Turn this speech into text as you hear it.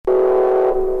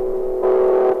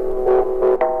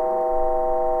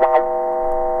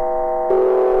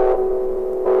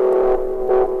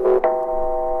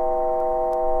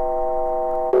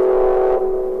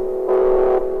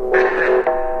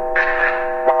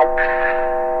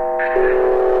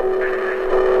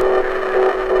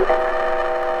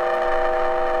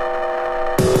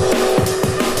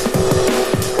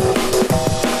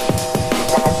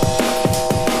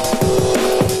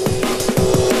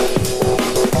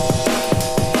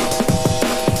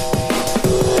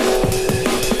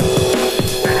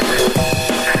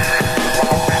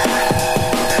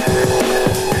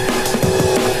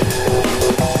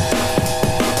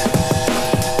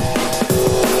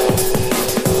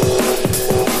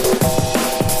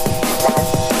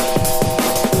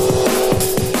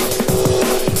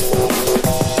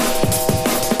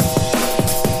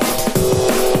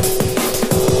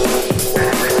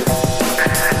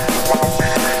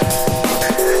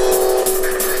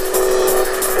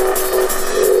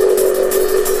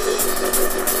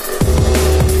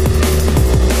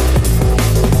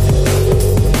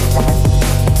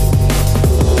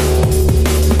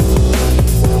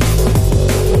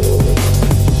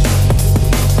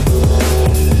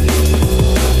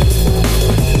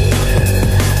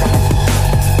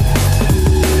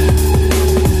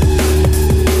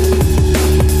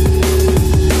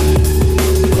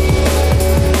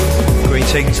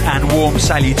warm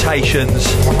salutations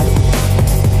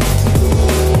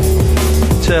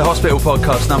to Hospital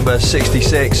Podcast number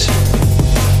 66.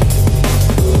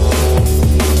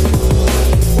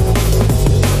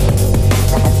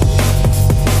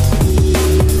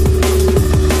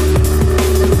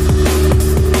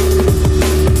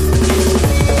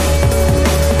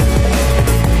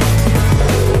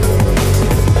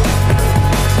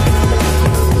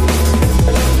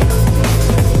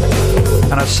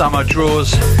 Summer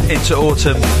draws into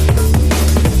autumn.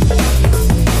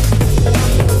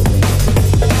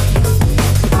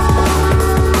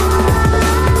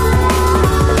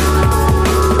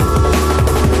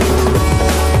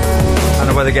 And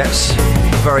the weather gets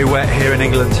very wet here in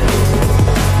England.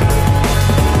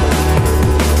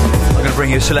 I'm going to bring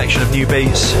you a selection of new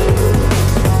beats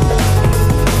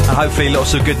and hopefully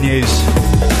lots of good news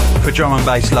for drum and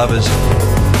bass lovers.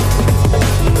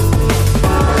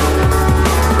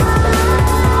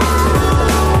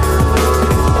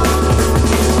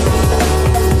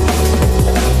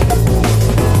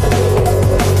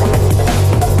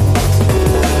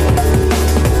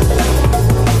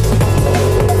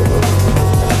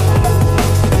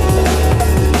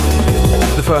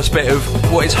 First bit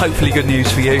of what is hopefully good news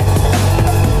for you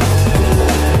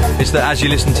is that as you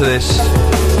listen to this,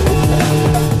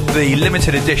 the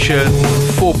limited edition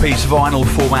 4-piece vinyl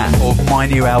format of my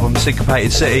new album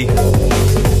Syncopated City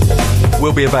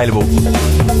will be available. You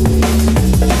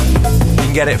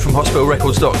can get it from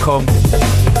hospitalrecords.com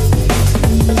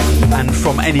and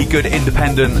from any good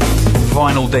independent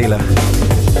vinyl dealer.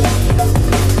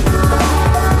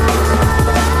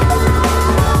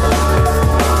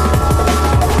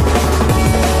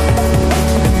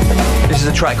 This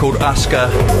is a track called Oscar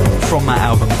from that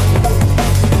album.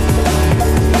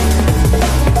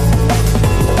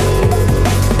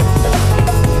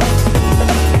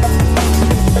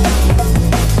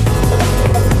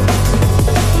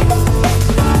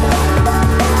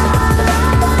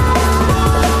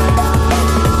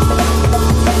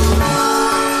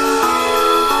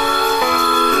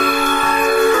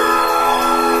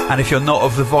 And if you're not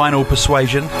of the vinyl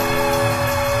persuasion,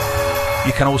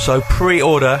 you can also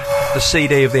pre-order the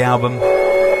CD of the album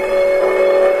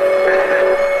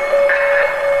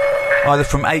either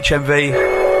from HMV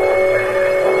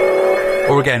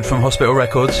or again from Hospital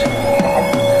Records.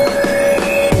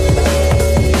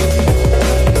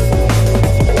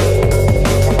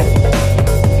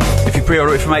 If you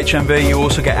pre-order it from HMV, you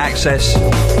also get access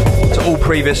to all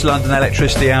previous London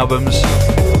Electricity albums.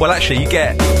 Well, actually, you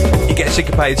get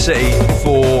Syncopated City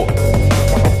for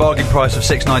a bargain price of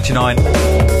 $6.99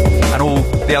 and all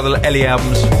the other Ellie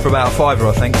albums for about a £5,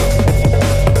 I think.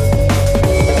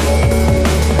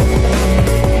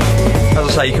 As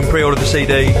I say, you can pre-order the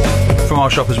CD from our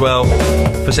shop as well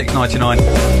for $6.99,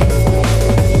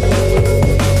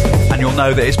 and you'll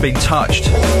know that it's been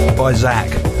touched by Zach.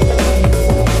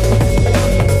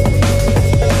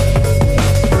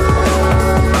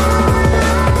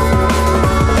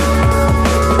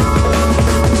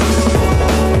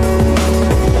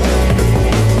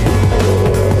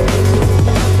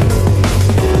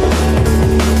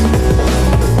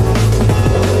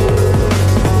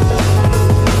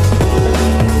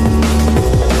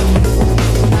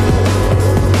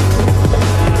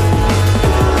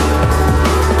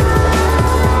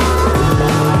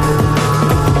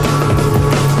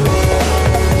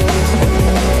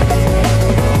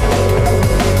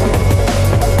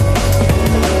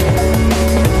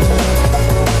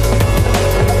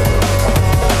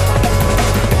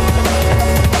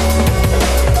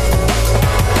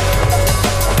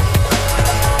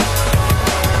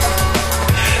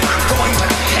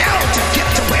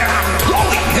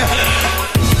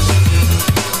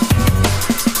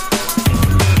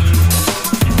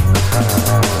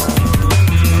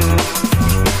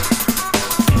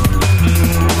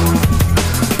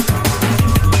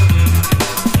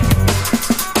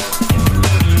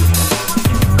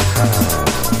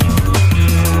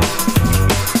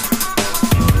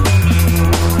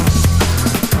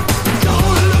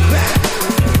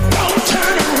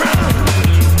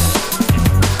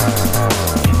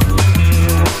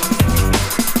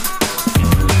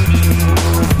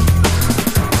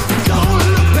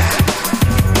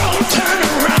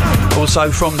 Also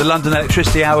from the London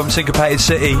Electricity album Syncopated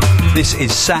City, this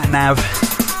is Sat Nav.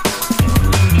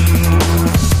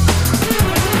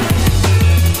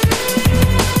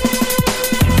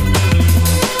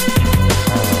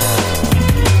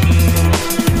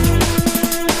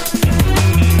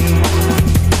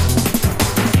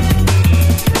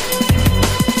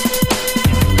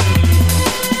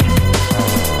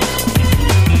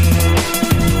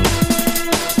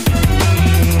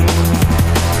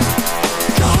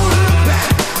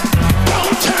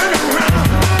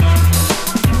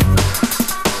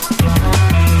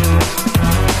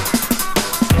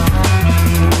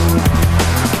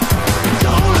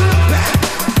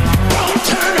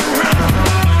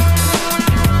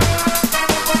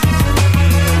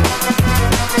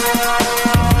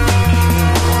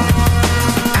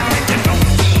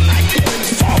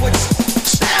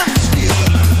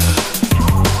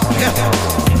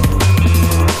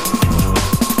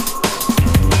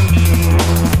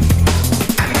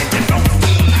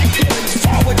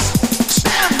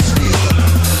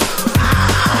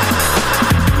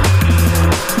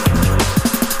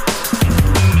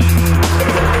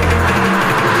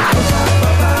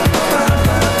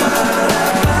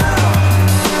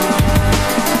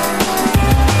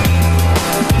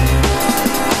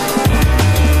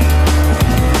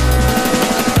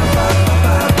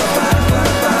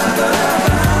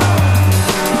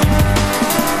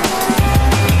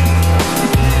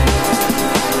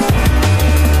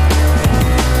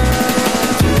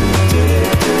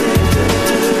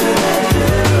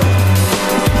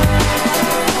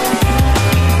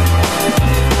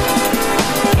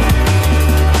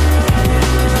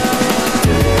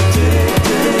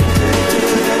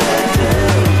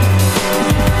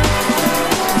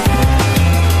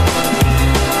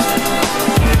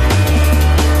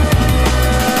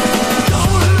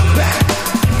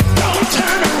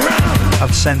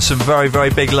 to send some very, very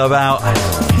big love out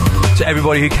to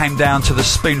everybody who came down to the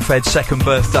Spoonfed second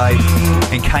birthday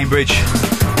in Cambridge.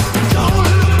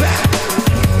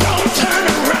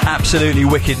 Absolutely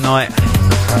wicked night.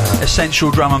 Essential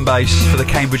drum and bass for the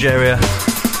Cambridge area.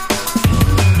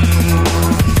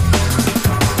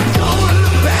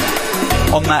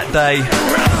 On that day,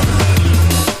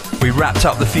 we wrapped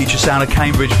up the Future Sound of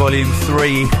Cambridge Volume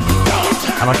 3,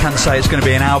 and I can say it's going to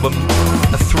be an album,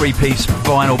 a 3-piece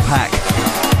vinyl pack.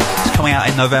 It's coming out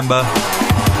in November.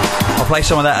 I'll play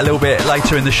some of that a little bit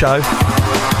later in the show.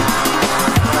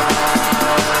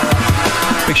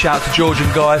 Big shout out to George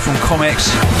and Guy from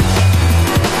Comics,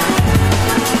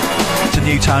 to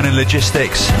Newtone and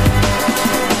Logistics.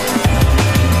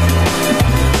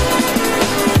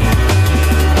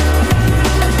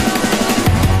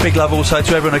 Big love also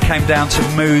to everyone who came down to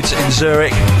Moods in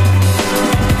Zurich.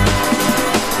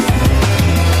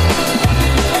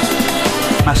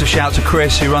 Massive shout to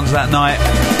Chris who runs that night.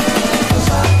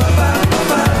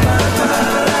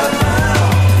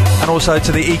 And also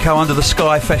to the Eco Under the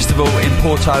Sky Festival in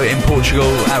Porto in Portugal.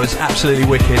 That was absolutely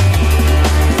wicked.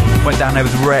 Went down there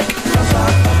with Rec.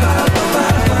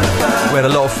 We had a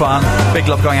lot of fun. Big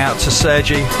love going out to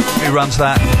Sergi who runs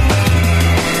that.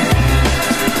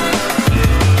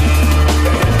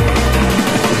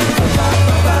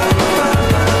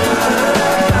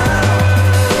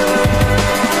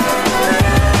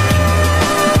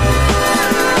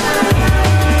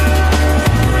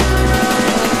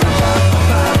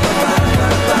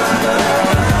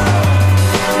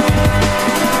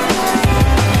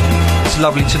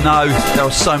 Lovely to know there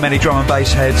are so many drum and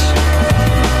bass heads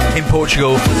in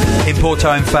Portugal, in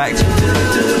Porto in fact.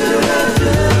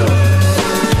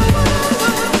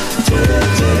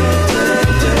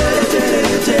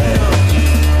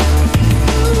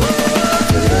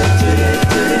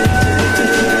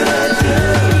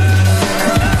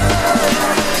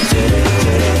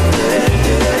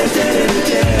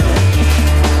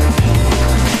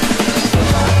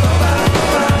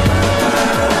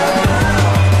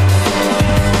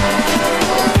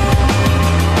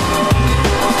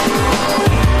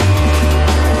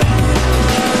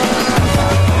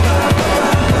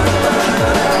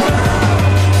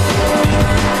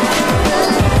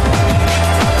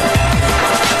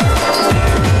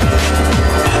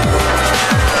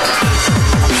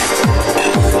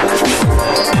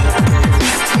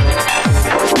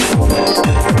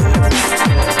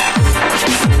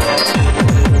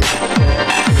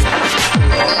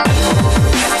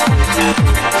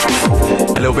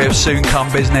 Soon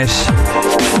come business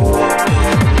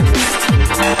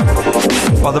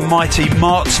by the mighty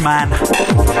Marksman.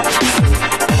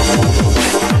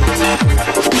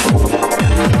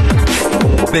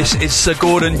 This is Sir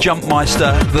Gordon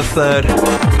Jumpmeister III.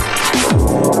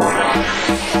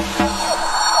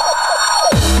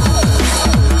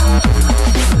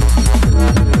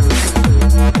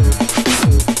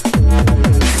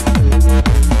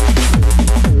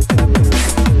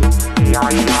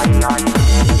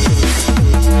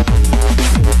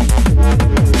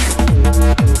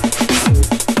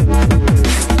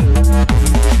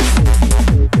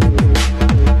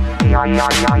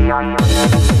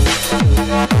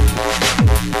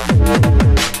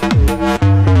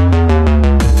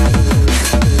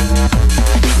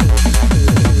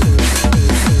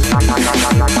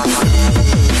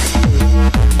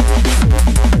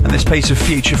 Piece of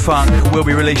future funk will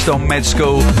be released on Med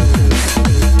School,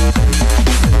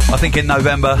 I think in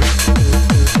November,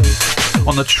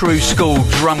 on the True School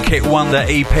Drum Kit Wonder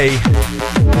EP.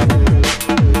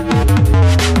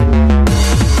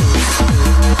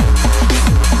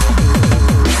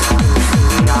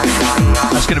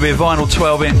 That's going to be a vinyl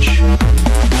 12-inch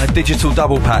and a digital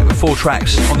double pack with 4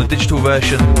 tracks on the digital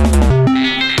version,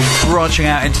 branching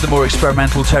out into the more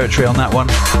experimental territory on that one.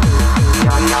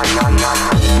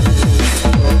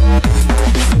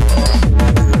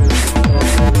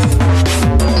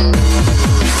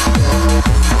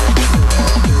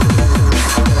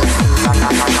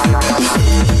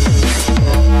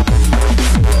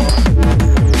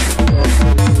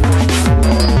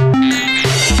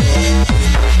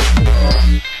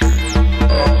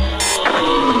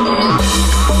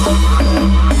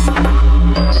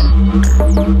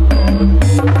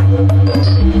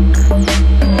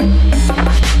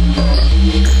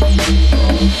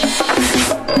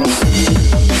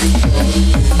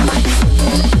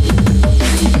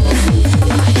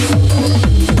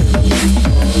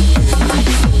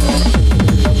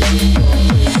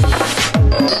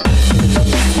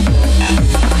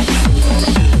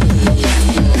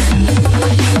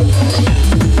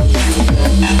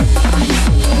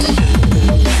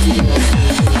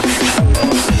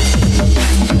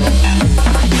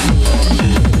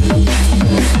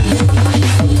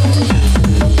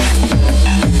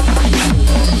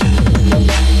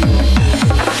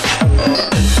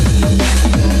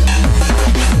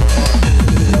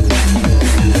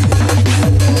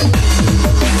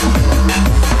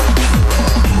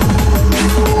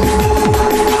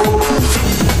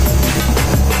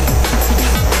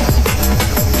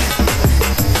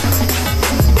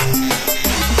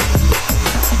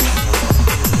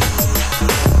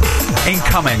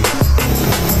 Coming.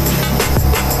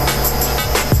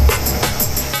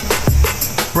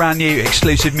 Brand new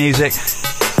exclusive music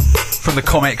from the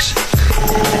comics.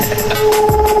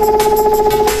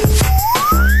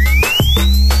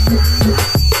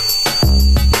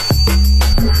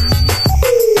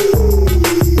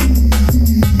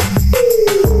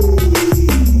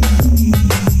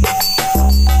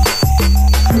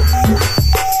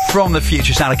 From the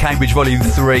Future Sound of Cambridge Volume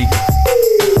 3.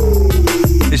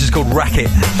 This is called Racket.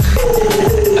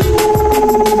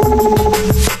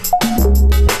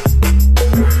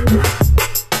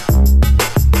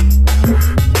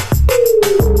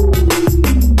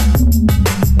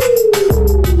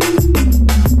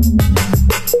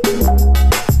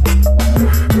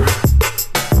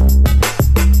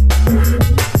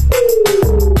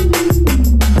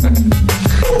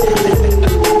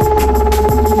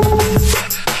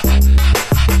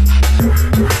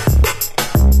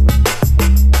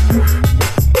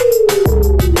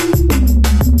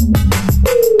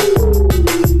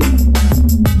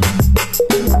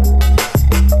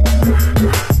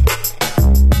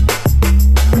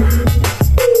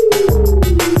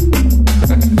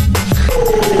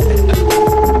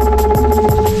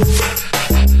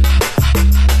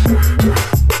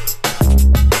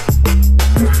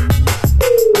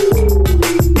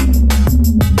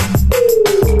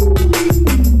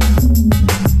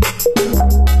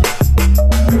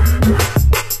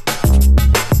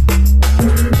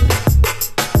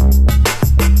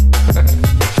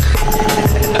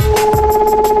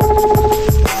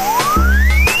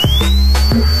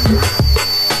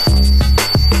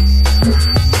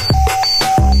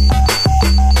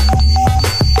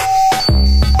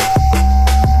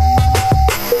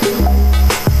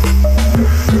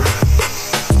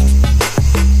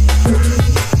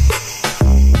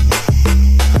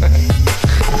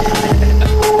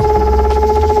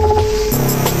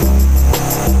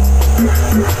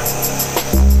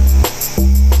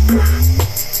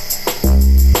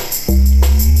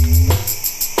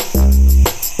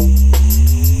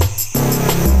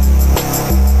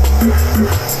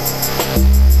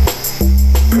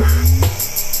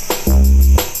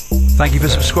 Thank you for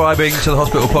subscribing to the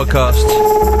Hospital Podcast,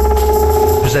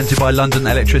 presented by London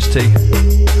Electricity.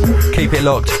 Keep it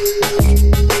locked.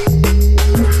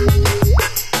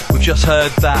 We've just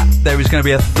heard that there is going to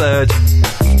be a third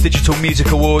Digital Music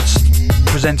Awards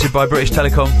presented by British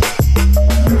Telecom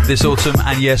this autumn,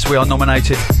 and yes, we are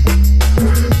nominated.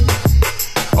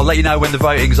 I'll let you know when the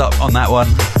voting's up on that one.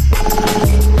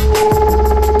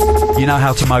 You know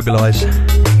how to mobilise.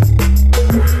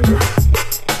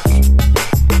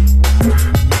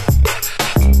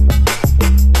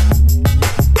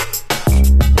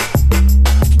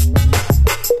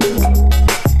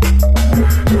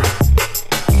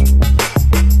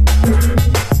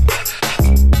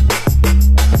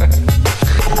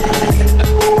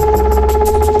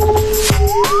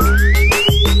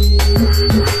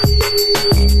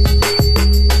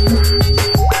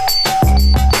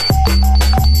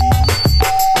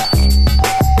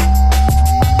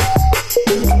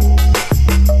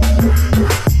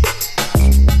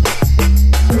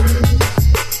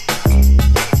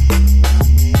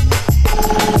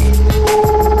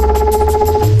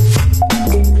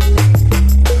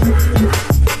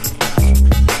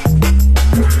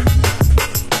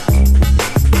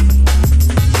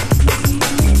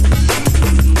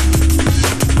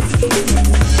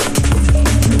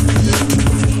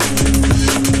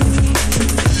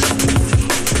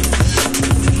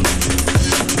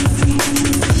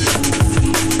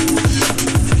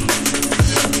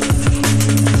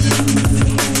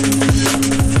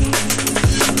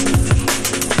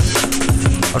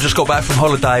 Got back from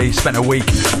holiday, spent a week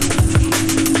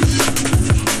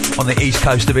on the east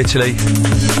coast of Italy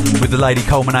with the Lady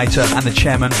Culminator and the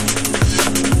chairman.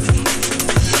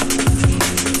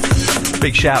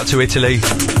 Big shout out to Italy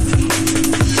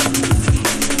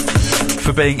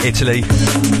for being Italy.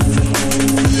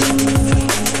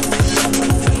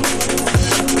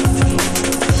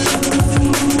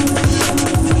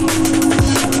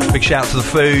 Big shout out to the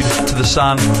food, to the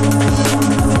sun,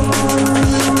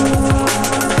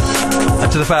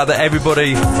 to the fact that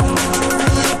everybody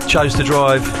chose to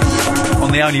drive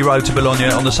on the only road to Bologna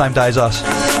on the same day as us.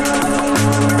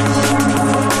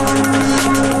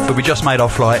 But we just made our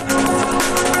flight.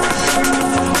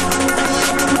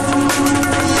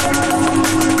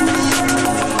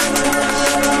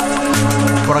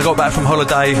 When I got back from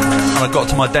holiday and I got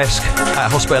to my desk at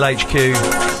Hospital HQ,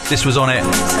 this was on it.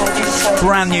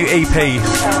 Brand new EP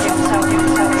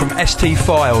from ST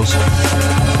Files.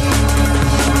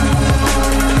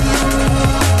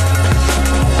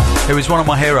 Who is one of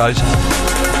my heroes.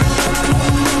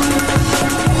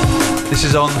 This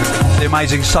is on the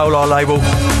amazing Solar label.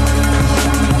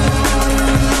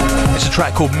 It's a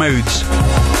track called Moods.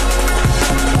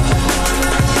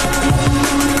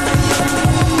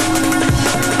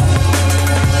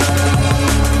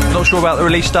 Not sure about the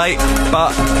release date,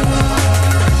 but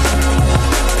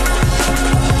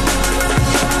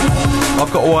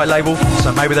I've got a white label,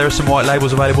 so maybe there are some white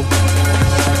labels available.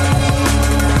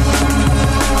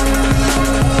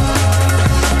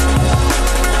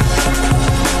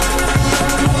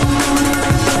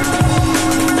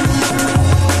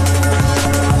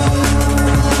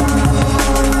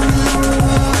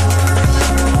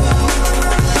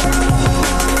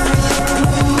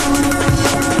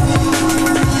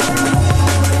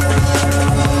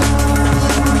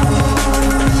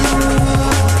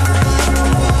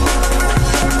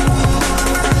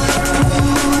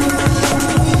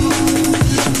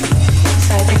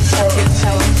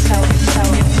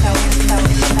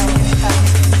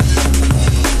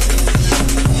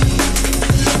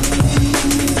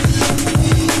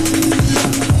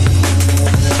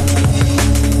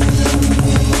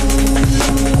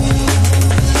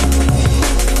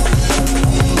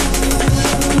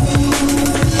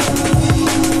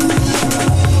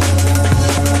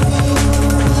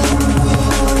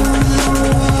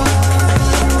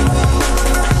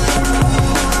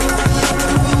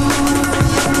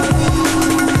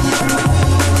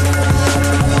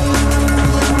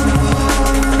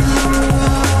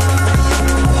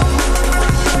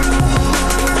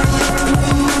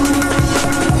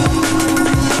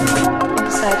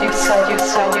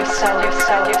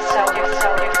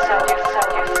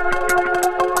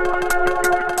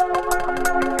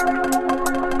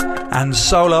 And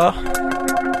Solar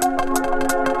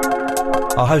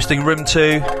are hosting Room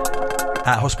 2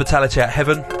 at Hospitality at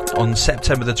Heaven on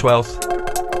September the 12th.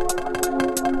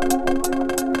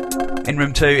 In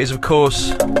Room 2 is, of course,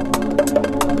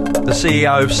 the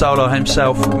CEO of Solar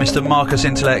himself, Mr. Marcus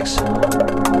Intellects,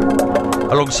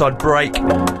 alongside Break,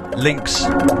 Lynx,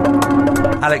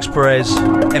 Alex Perez,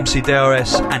 MC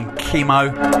DRS and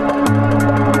Chemo.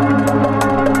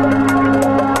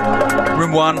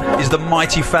 Room 1 is the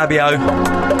mighty Fabio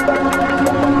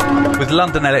with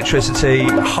London Electricity,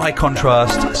 High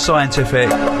Contrast, Scientific,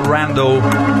 Randall,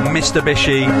 Mr.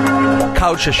 Bishy,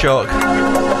 Culture Shock.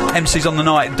 MCs on the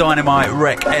night: Dynamite,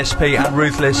 Wreck, SP and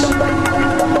Ruthless.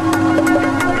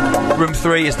 Room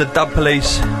 3 is the Dub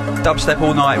Police, Dubstep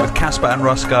All Night with Casper and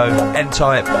Rusko,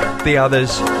 N-Type, The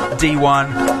Others,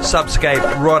 D1,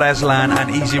 Subscape, Rod Aslan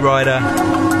and Easy Rider.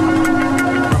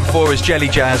 Room 4 is Jelly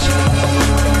Jazz.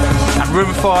 And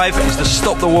Room 5 is the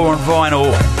Stop the War on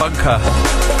Vinyl Bunker.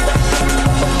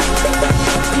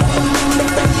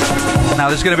 Now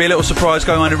there's going to be a little surprise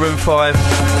going on in Room 5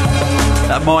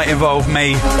 that might involve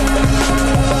me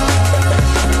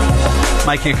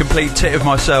making a complete tit of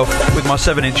myself with my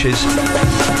 7 inches.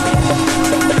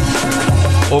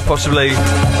 Or possibly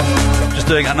just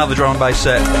doing another drum and bass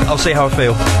set. I'll see how I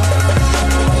feel.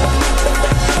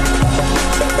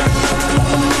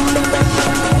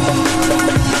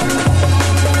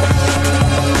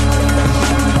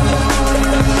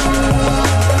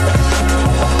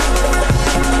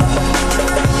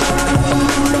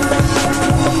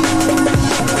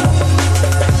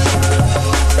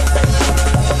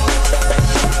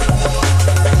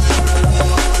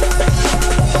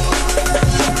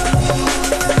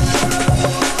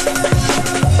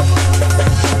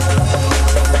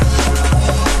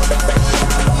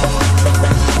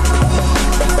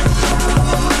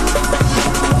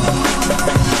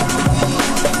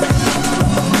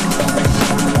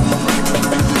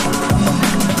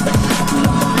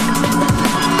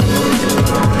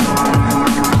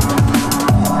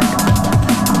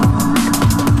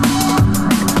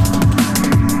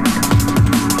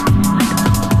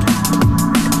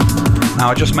 Now,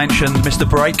 I just mentioned Mr.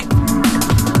 Break.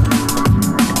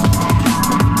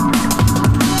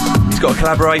 He's got a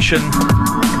collaboration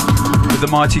with the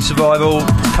Mighty Survival.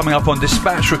 It's coming up on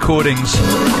Dispatch Recordings,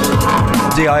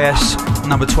 DIS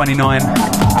number 29.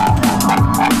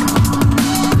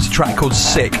 It's a track called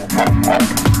Sick.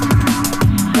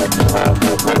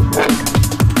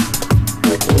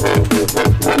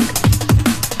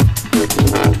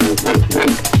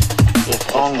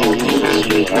 If only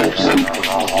you have something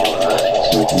on all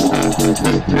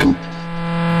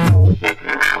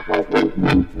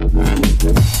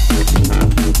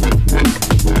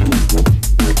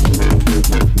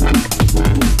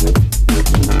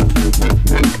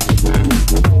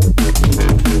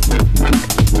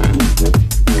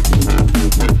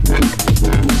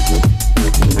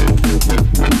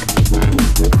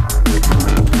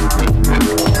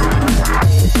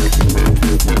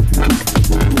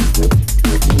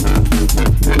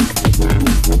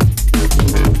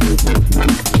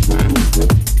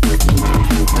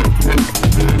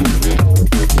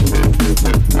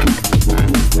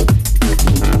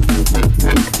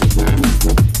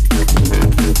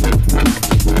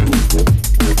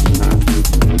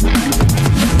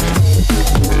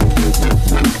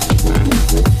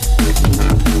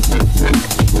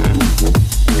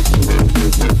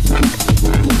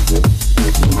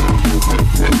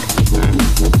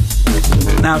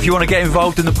if you want to get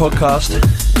involved in the podcast,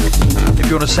 if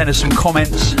you want to send us some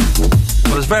comments,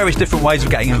 well, there's various different ways of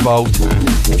getting involved.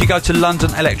 If you go to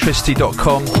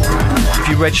londonelectricity.com, if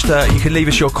you register, you can leave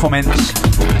us your comments.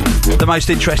 The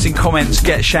most interesting comments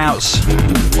get shouts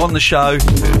on the show.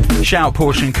 Shout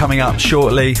portion coming up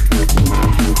shortly.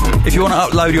 If you want to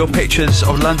upload your pictures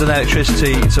of London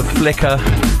Electricity to Flickr,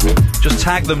 just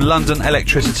tag them London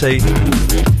Electricity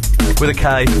with a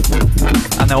K,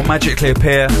 and they'll magically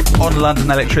appear on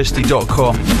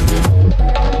londonelectricity.com.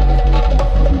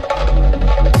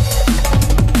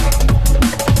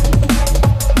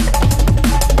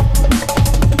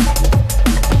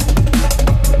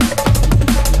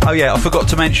 Oh yeah, I forgot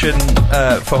to mention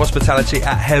for Hospitality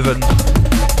at Heaven,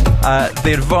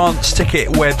 the advance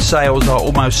ticket web sales are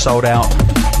almost sold out,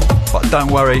 but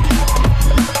don't worry,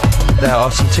 there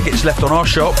are some tickets left on our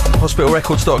shop,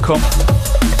 hospitalrecords.com,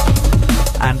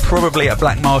 and probably at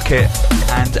Black Market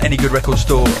and any good record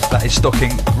store that is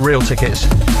stocking real tickets.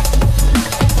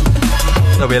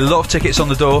 There'll be a lot of tickets on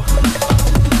the door.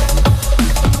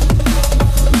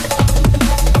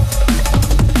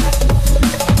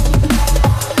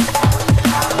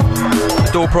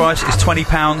 Door price is £20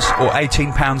 or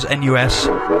 £18 NUS.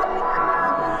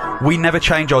 We never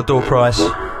change our door price,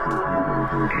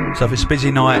 so if it's a busy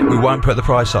night we won't put the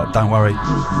price up, don't worry.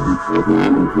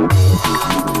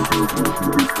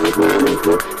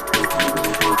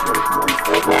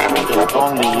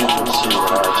 Only you can see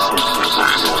what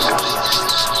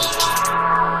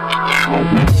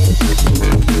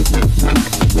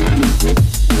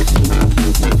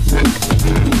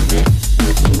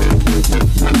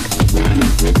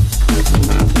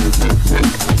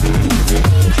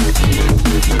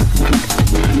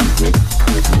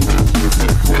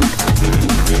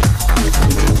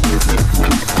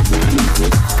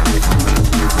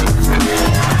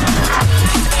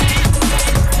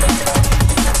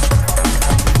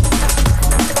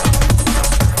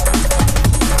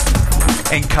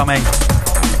Incoming.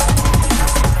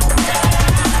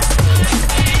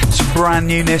 Some brand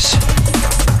newness.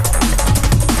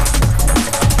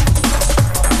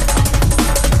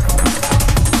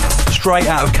 Straight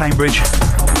out of Cambridge.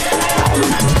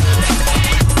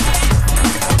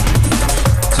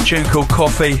 It's a tune called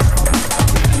Coffee.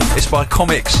 It's by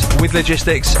Comics with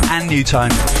Logistics and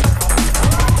Newtone.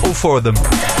 All four of them.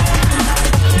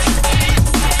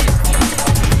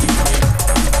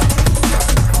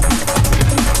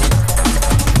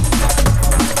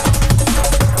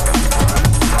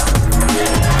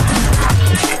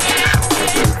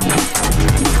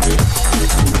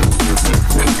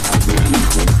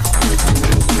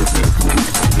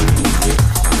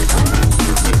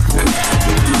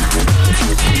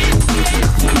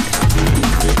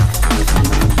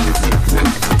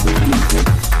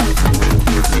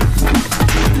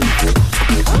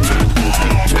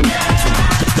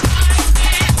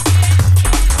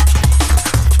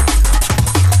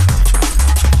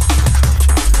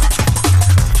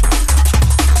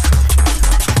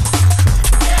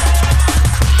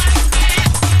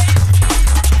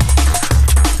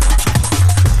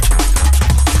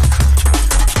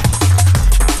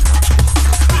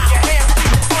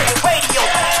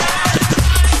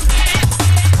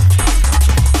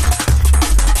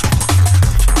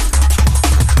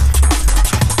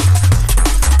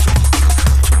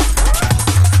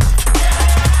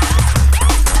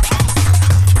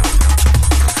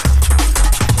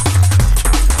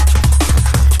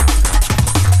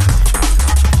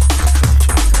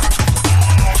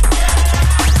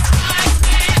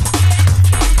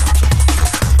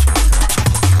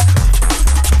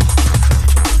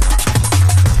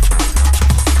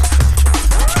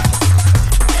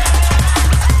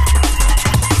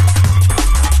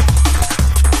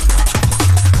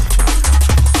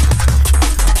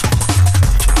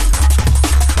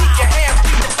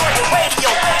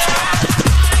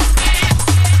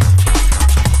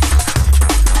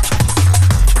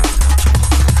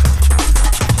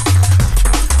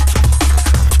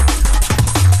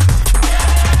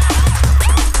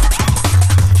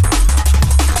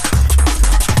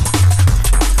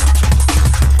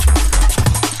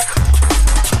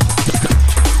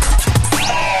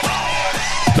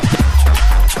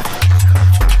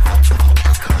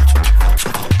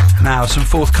 Some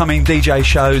forthcoming DJ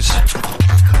shows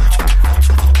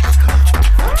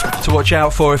to watch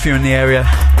out for if you're in the area.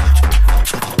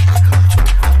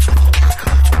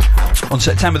 On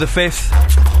September the 5th,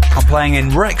 I'm playing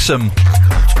in Wrexham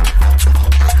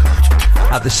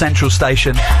at the Central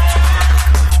Station.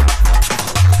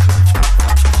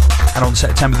 And on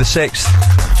September the 6th,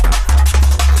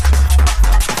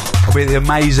 I'll be at the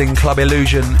amazing Club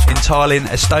Illusion in Tallinn,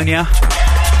 Estonia.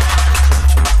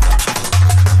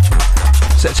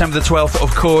 September the 12th,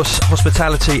 of course,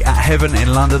 Hospitality at Heaven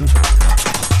in London.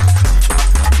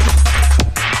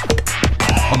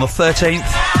 On the 13th,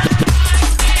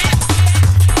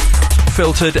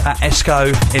 Filtered at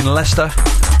Esco in Leicester.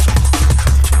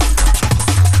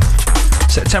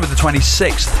 September the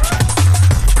 26th,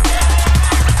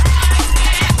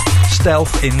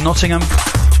 Stealth in Nottingham.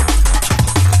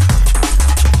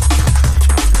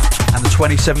 And the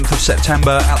 27th of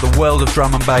September at the World of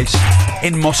Drum and Bass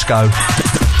in Moscow.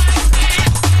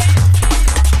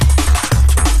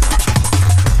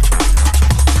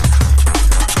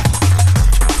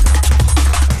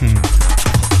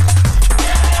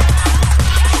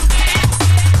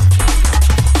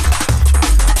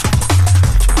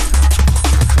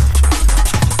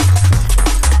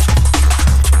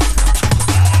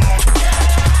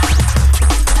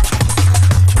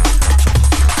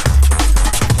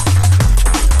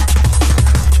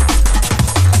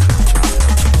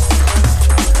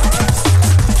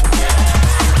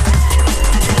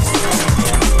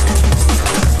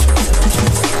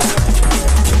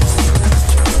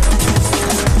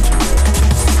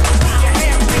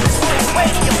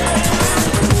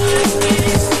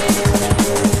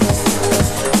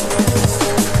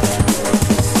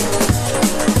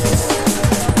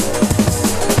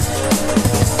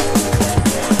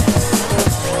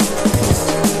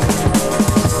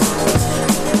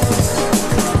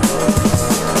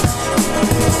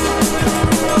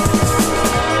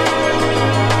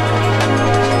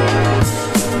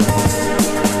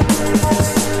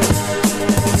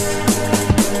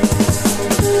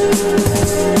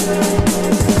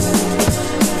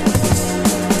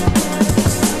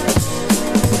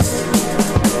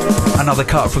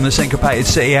 Cut from the Syncopated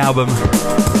City album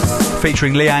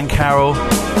featuring Leanne Carroll.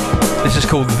 This is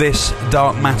called This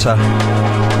Dark Matter.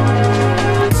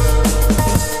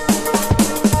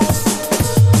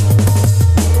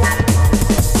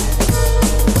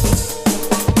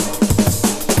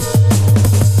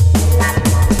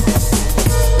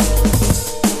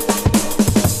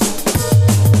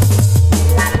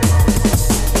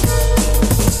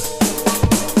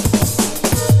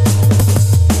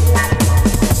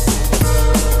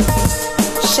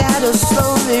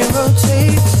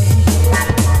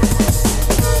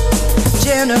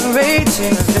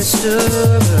 Generating a vista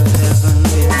of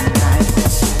heavenly night.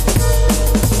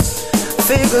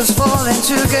 Figures falling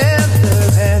together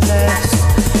at last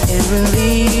in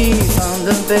relief on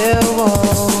the bare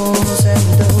walls and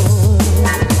doors.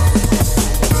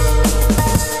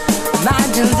 My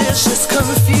delicious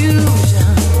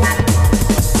confusion,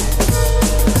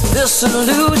 the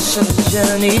solution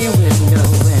journey with no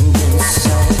end in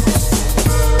sight.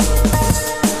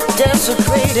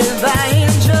 Desecrated by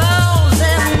angels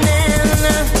and men,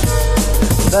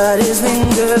 bodies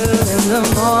linger in the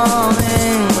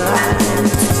morning light.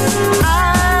 I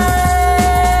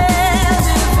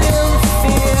live in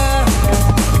fear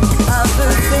of the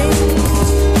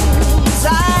things I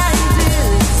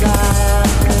desire.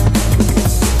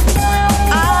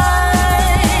 I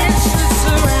should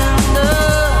surrender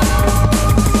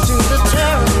to the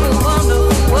terrible,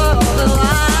 wonderful world that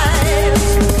lies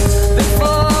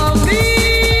before me.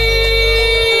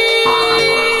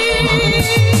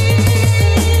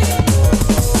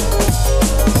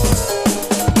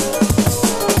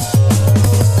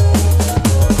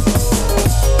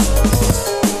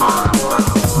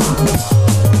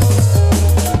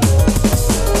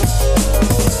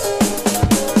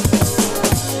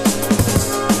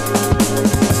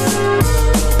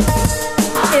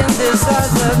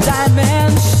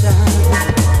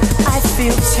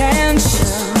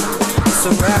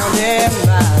 Surrounding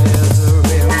my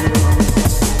every move.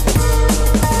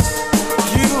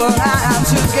 You and I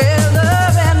together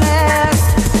at last.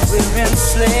 We're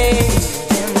enslaved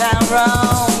in our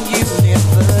own universe.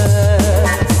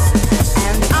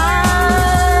 And I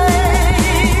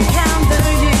count the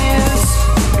years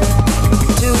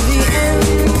till the end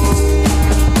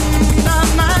of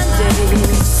my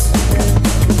days.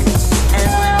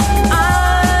 And when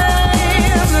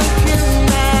I'm looking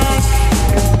back,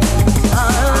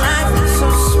 our life is so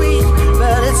sweet,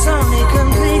 but it's only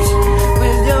complete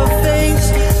with your face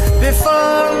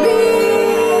before me.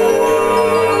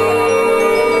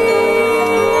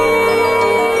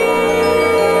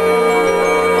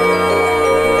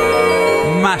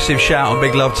 Massive shout and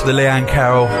big love to the Leanne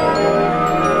Carroll.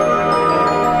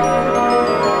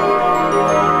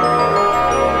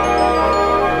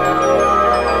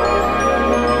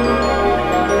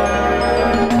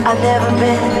 I've never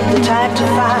been the type to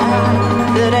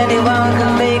find that anyone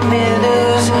can make me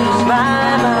lose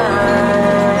my mind.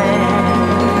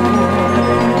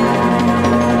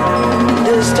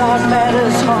 This dark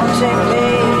matter's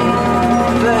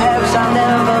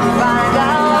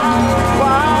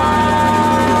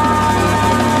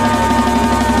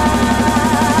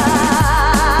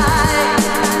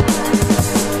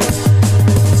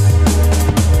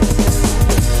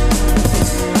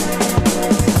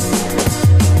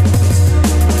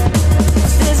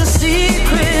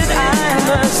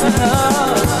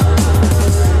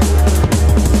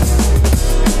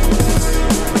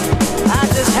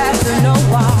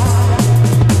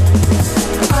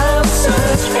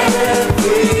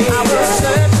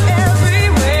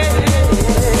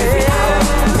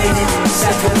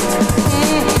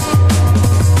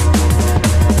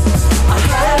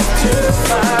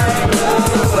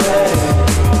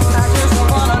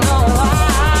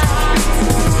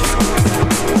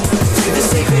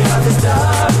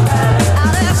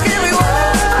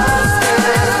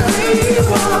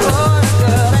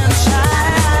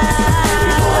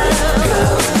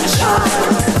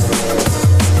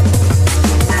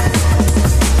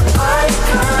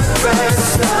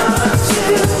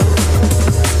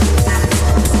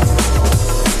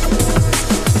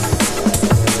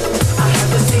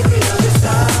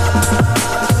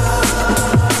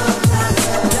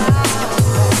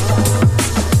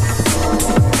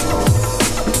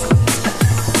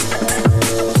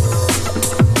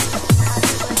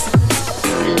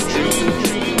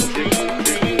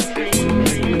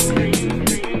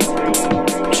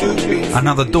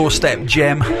Another doorstep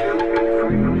gem,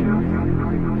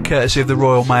 courtesy of the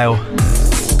Royal Mail.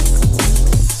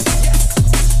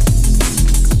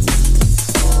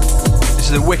 This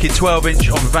is a wicked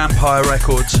 12-inch on Vampire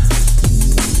Records.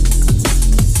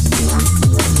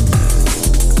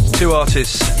 Two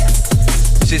artists.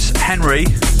 This is Henry.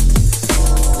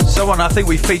 Someone, I think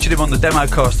we featured him on the demo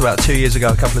cast about 2 years ago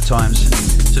a couple of times.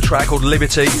 It's a track called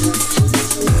Liberty.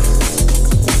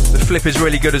 The flip is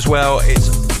really good as well.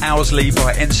 It's Owsley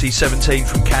by NC17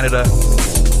 from Canada.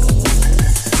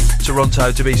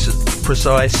 Toronto to be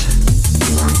precise.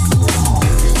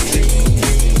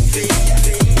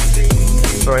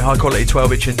 Very high quality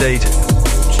 12-inch indeed.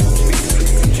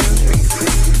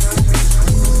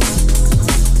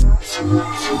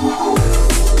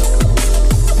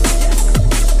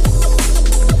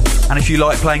 And if you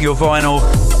like playing your vinyl,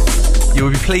 you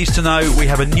will be pleased to know we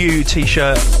have a new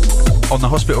t-shirt on the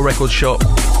Hospital Records shop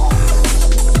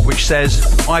which says,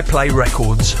 I play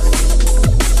records.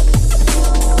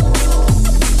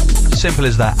 Simple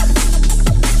as that.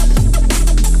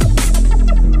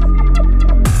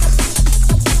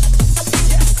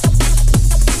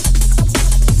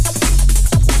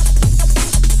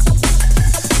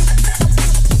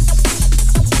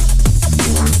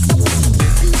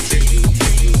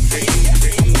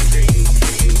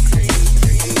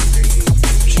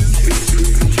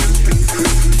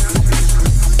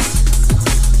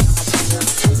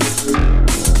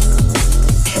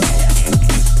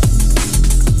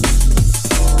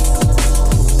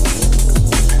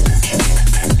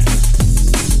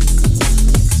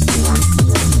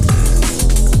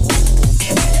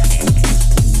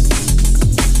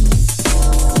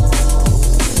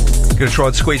 Going to try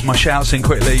and squeeze my shouts in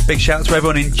quickly. Big shout to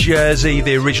everyone in Jersey,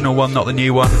 the original one, not the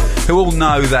new one, who all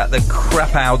know that the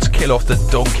crapouds kill off the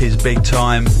donkeys big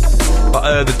time.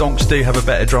 But the donks do have a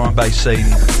better drum and bass scene.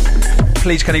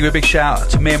 Please can you give a big shout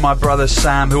to me and my brother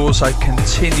Sam, who also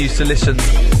continues to listen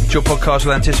to your podcast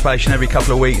with anticipation every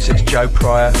couple of weeks. It's Joe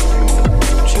Pryor.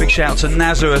 Big shout to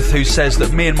Nazareth, who says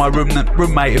that me and my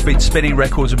roommate have been spinning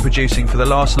records and producing for the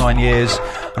last 9 years,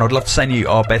 and I'd love to send you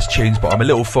our best tunes, but I'm a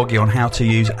little foggy on how to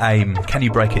use AIM. Can you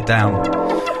break it down?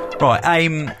 Right,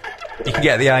 AIM, you can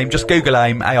get the AIM, just Google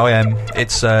AIM, A-I-M.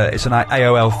 It's an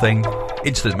AOL thing,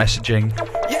 instant messaging.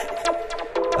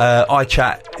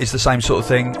 iChat is the same sort of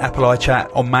thing, Apple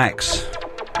iChat on Macs.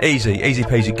 Easy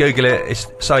peasy. Google it, it's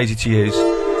so easy to use.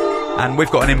 And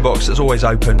we've got an inbox that's always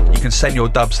open. You can send your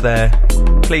dubs there.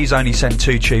 Please only send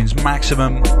 2 tunes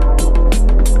maximum.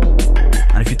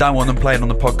 And if you don't want them playing on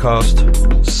the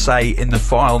podcast, say in the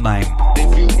file name.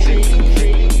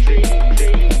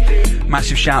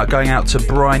 Massive shout going out to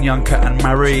Brian Juncker and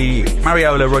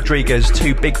Mariola Rodriguez,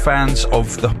 2 big fans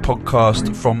of the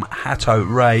podcast from Hato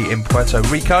Rey in Puerto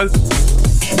Rico.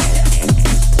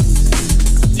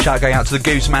 Shout going out to the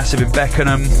Goose Massive in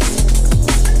Beckenham,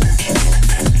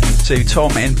 to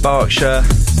Tom in Berkshire,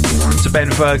 to Ben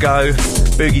Virgo,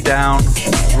 Boogie Down,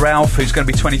 Ralph, who's going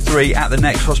to be 23 at the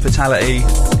next Hospitality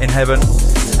in Heaven,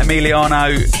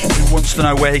 Emiliano, who wants to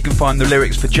know where he can find the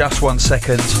lyrics for Just 1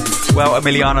 Second. Well,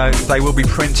 Emiliano, they will be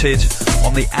printed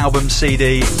on the album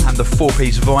CD and the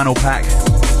 4-piece vinyl pack.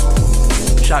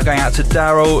 Shout going out to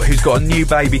Daryl, who's got a new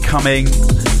baby coming,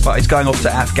 but he's going off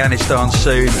to Afghanistan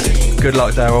soon. Good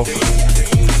luck, Daryl.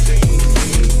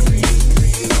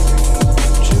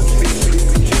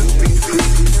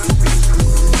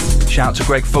 Shout to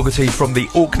Greg Fogarty from the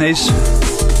Orkneys,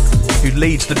 who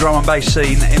leads the drum and bass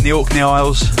scene in the Orkney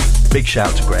Isles. Big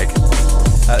shout to Greg.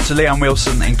 To Leon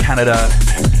Wilson in Canada.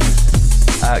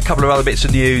 A couple of other bits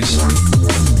of news.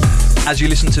 As you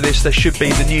listen to this, there should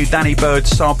be the new Danny Bird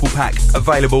sample pack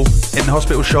available in the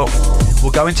Hospital shop.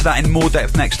 We'll go into that in more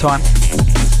depth next time.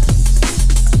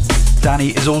 Danny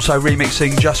is also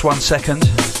remixing Just 1 Second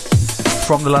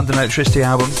from the London Electricity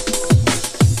album.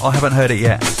 I haven't heard it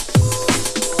yet,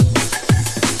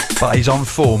 but he's on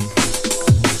form.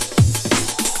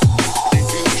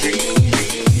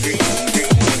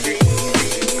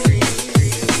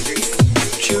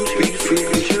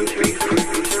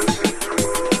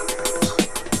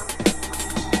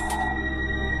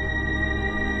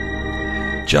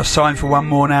 Just time for one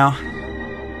more now.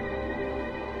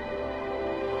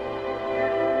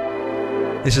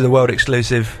 This is a world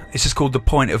exclusive. This is called The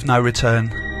Point of No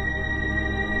Return.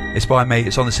 It's by me.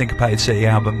 It's on the Syncopated City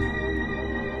album.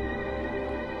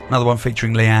 Another one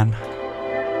featuring Leanne.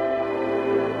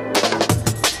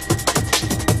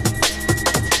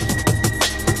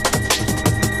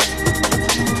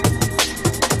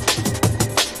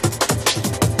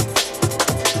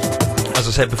 As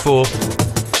I said before,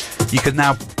 you can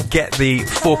now get the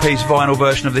 4-piece vinyl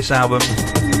version of this album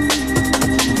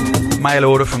mail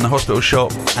order from the Hospital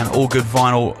Shop and all good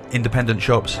vinyl independent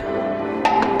shops.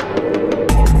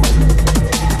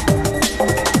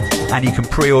 And you can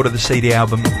pre-order the CD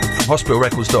album from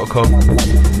hospitalrecords.com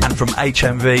and from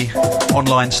HMV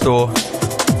online store,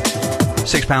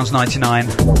 £6.99.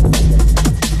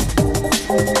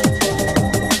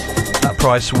 That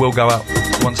price will go up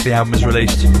once the album is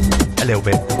released, a little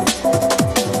bit,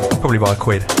 probably by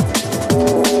 £1.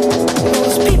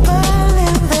 Most people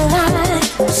live their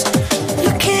lives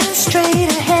looking straight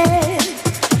ahead,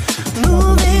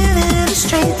 moving in a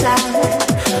straight line,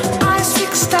 eyes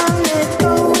fixed on their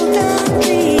golden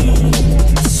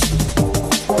dreams.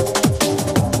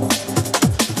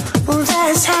 Well,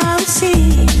 that's how it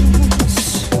seems.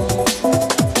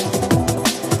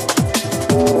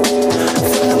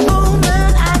 From the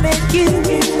moment I met you,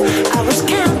 I was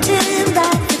counting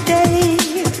back the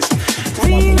days,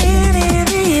 reeling in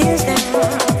the years now.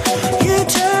 You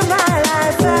turned my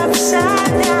life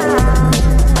upside down.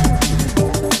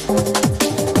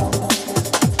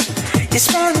 You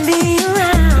spun me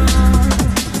around.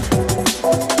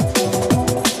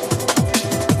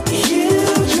 You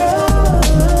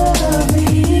drove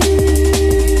me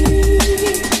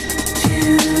to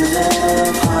the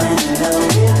point of no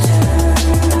return.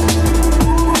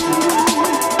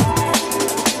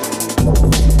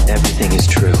 Everything is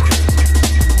true.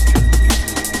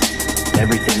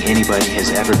 Everything anybody has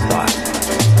ever thought.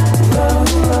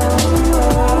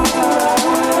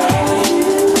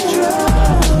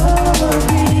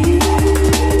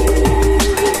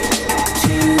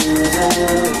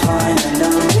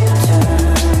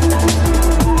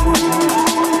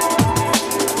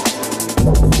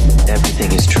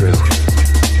 Everything is true.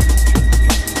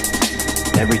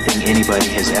 Everything anybody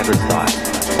has ever thought.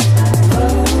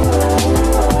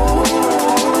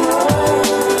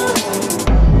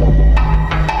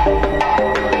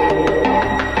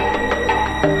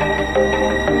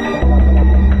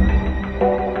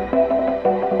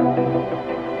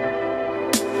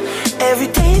 Every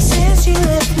day since you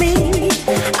left me,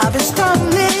 I've been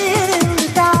stumbling in the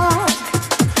dark.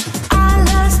 I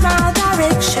lost my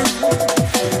direction.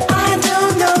 I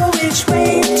don't know which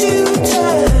way to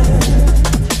turn.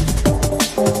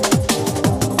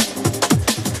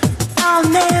 I'll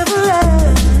never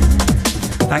learn.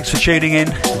 Thanks for tuning in.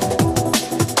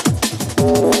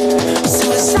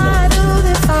 Suicidal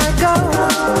if I go.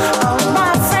 All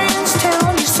my friends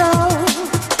tell me so,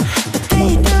 but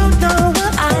they don't know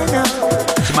what I know.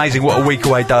 It's amazing what a week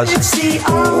away does. It's the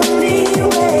only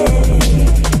way.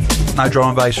 No drum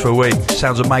and bass for a week.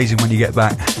 Sounds amazing when you get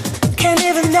back. Can't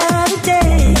live another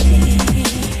day.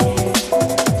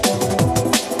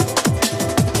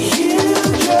 You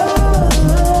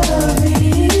drove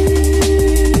me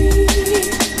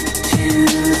to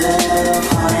the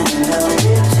point of no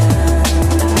return.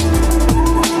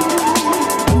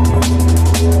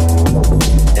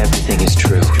 Everything is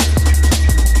true.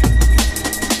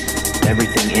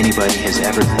 Everything anybody has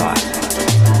ever thought.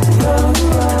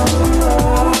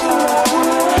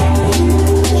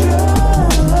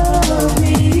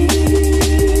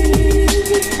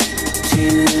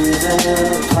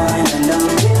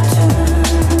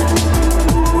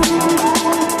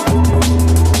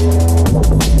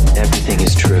 Everything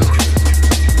is true.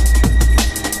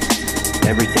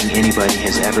 Everything anybody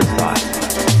has ever thought.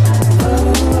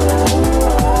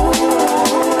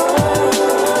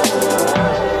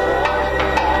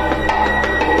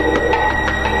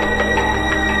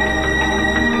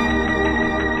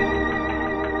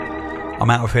 I'm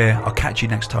out of here. I'll catch you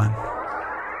next time.